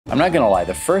I'm not gonna lie,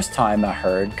 the first time I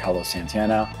heard Carlos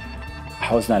Santana,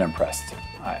 I was not impressed.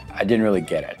 I didn't really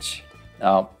get it.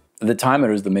 Now, at the time it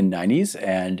was the mid-90s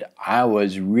and I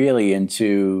was really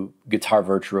into guitar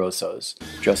virtuosos.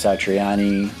 Joe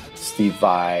Satriani, Steve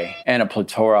Vai, and a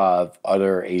plethora of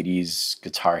other 80s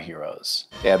guitar heroes.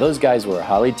 Yeah, those guys were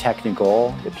highly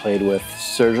technical. They played with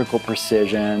surgical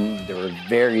precision. They were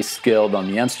very skilled on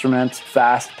the instrument,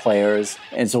 fast players.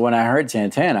 And so when I heard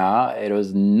Santana, it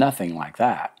was nothing like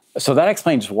that. So that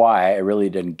explains why I really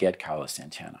didn't get Carlos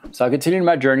Santana. So I continued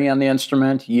my journey on the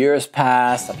instrument. Years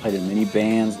passed, I played in many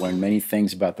bands, learned many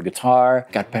things about the guitar,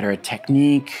 got better at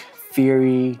technique,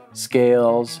 theory,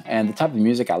 scales, and the type of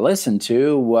music I listened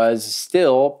to was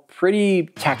still pretty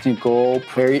technical,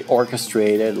 very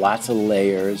orchestrated, lots of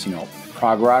layers, you know,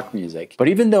 prog rock music. But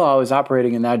even though I was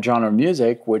operating in that genre of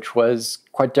music, which was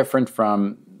quite different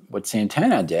from what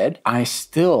Santana did, I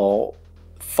still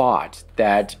thought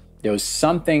that there was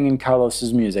something in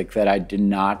Carlos's music that I did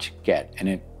not get, and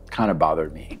it kind of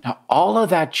bothered me. Now, all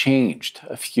of that changed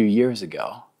a few years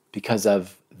ago because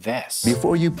of this.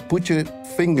 Before you put your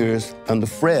fingers on the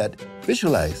fret,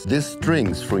 visualize these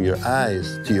strings from your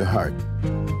eyes to your heart.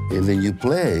 And then you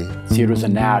play. See, it was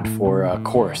an ad for a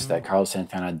course that Carlos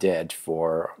Santana did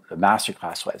for the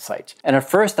Masterclass website. And at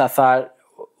first I thought,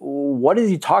 what is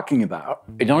he talking about?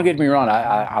 And don't get me wrong,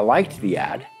 I liked the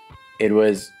ad. It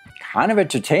was kind of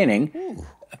entertaining,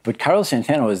 but Carlos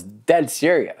Santana was dead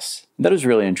serious. That was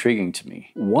really intriguing to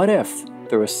me. What if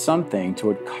there was something to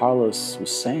what Carlos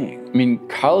was saying? I mean,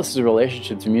 Carlos's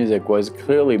relationship to music was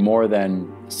clearly more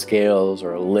than scales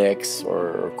or licks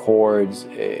or chords.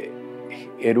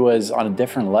 It was on a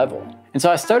different level. And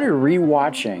so I started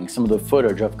rewatching some of the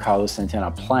footage of Carlos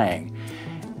Santana playing,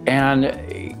 and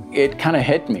it kind of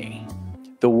hit me.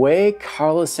 The way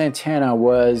Carlos Santana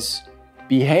was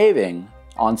behaving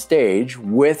on stage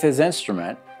with his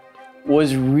instrument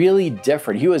was really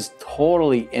different. He was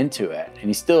totally into it, and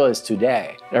he still is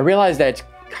today. And I realized that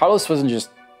Carlos wasn't just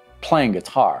playing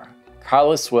guitar.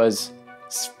 Carlos was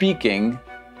speaking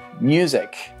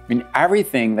music. I mean,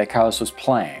 everything that Carlos was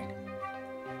playing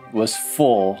was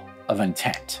full of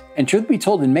intent. And truth be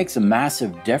told, it makes a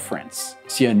massive difference.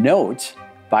 See, a note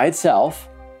by itself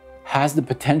has the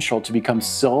potential to become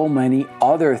so many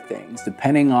other things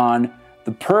depending on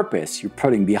the purpose you're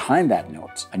putting behind that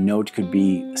note. A note could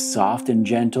be soft and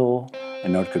gentle, a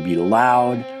note could be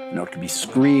loud, a note could be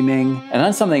screaming, and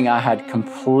that's something I had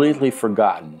completely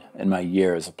forgotten in my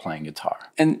years of playing guitar.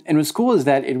 And what's cool is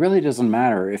that it really doesn't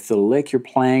matter if the lick you're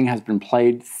playing has been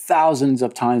played thousands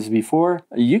of times before,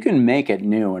 you can make it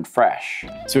new and fresh.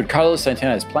 So what Carlos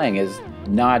Santana is playing is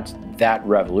not that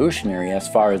revolutionary as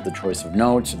far as the choice of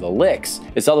notes or the licks.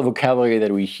 It's all the vocabulary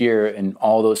that we hear in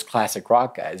all those classic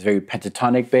rock guys, very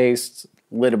pentatonic based,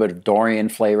 a little bit of Dorian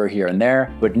flavor here and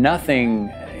there, but nothing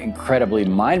incredibly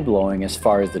mind-blowing as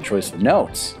far as the choice of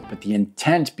notes. But the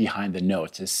intent behind the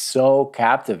notes is so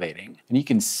captivating, and you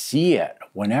can see it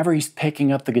whenever he's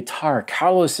picking up the guitar.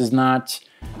 Carlos is not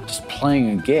just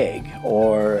playing a gig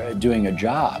or doing a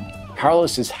job.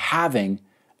 Carlos is having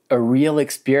a real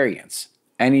experience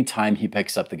anytime he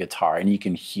picks up the guitar, and you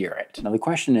can hear it. Now the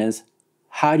question is,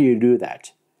 how do you do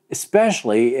that?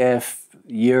 Especially if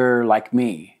you're like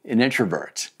me, an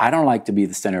introvert. I don't like to be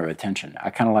the center of attention. I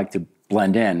kind of like to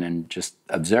blend in and just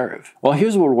observe. Well,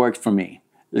 here's what worked for me.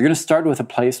 You're gonna start with a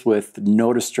place with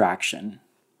no distraction,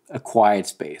 a quiet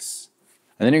space.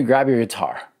 And then you grab your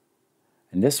guitar.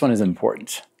 And this one is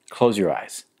important. Close your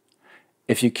eyes.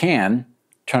 If you can,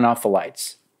 turn off the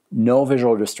lights. No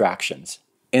visual distractions.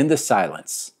 In the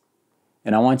silence.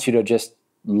 And I want you to just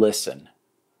listen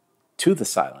to the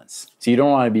silence. So you don't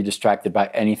want to be distracted by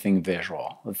anything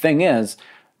visual. The thing is,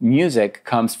 music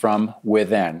comes from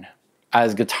within.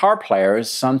 As guitar players,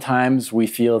 sometimes we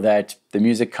feel that the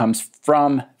music comes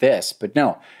from this, but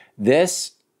no,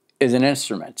 this is an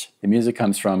instrument. The music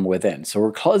comes from within. So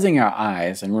we're closing our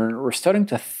eyes and we're starting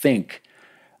to think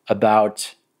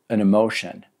about an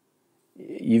emotion.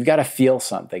 You've got to feel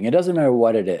something. It doesn't matter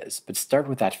what it is, but start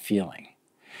with that feeling.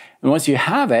 And once you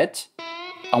have it,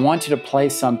 I want you to play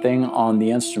something on the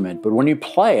instrument. But when you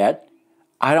play it,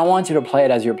 I don't want you to play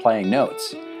it as you're playing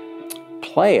notes.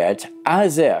 Play it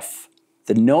as if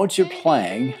the notes you're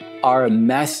playing are a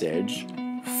message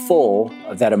full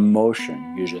of that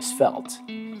emotion you just felt.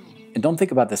 And don't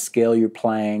think about the scale you're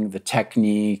playing, the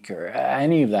technique, or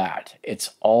any of that.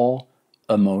 It's all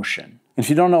emotion. If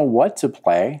you don't know what to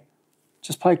play,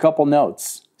 just play a couple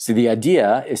notes. See, the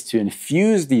idea is to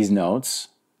infuse these notes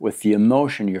with the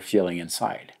emotion you're feeling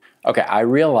inside. Okay, I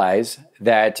realize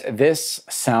that this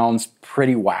sounds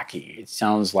pretty wacky. It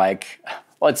sounds like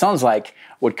Well, it sounds like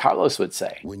what Carlos would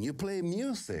say. When you play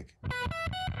music,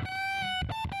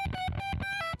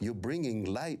 you're bringing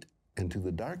light into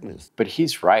the darkness. But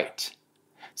he's right.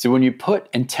 So when you put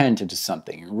intent into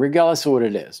something, regardless of what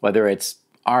it is, whether it's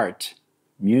art,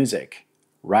 music,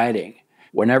 writing,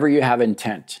 whenever you have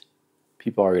intent,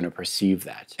 people are going to perceive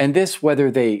that. And this, whether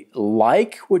they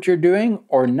like what you're doing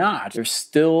or not, they're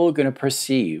still going to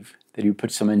perceive that you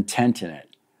put some intent in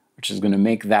it, which is going to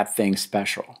make that thing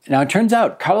special. Now, it turns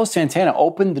out Carlos Santana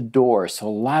opened the doors to a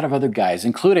lot of other guys,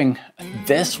 including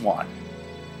this one.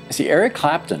 See, Eric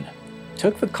Clapton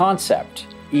took the concept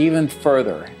even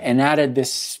further and added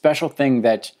this special thing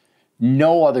that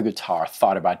no other guitar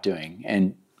thought about doing.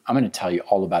 And I'm going to tell you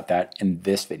all about that in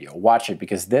this video. Watch it,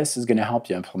 because this is going to help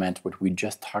you implement what we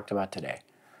just talked about today.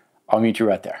 I'll meet you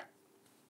right there.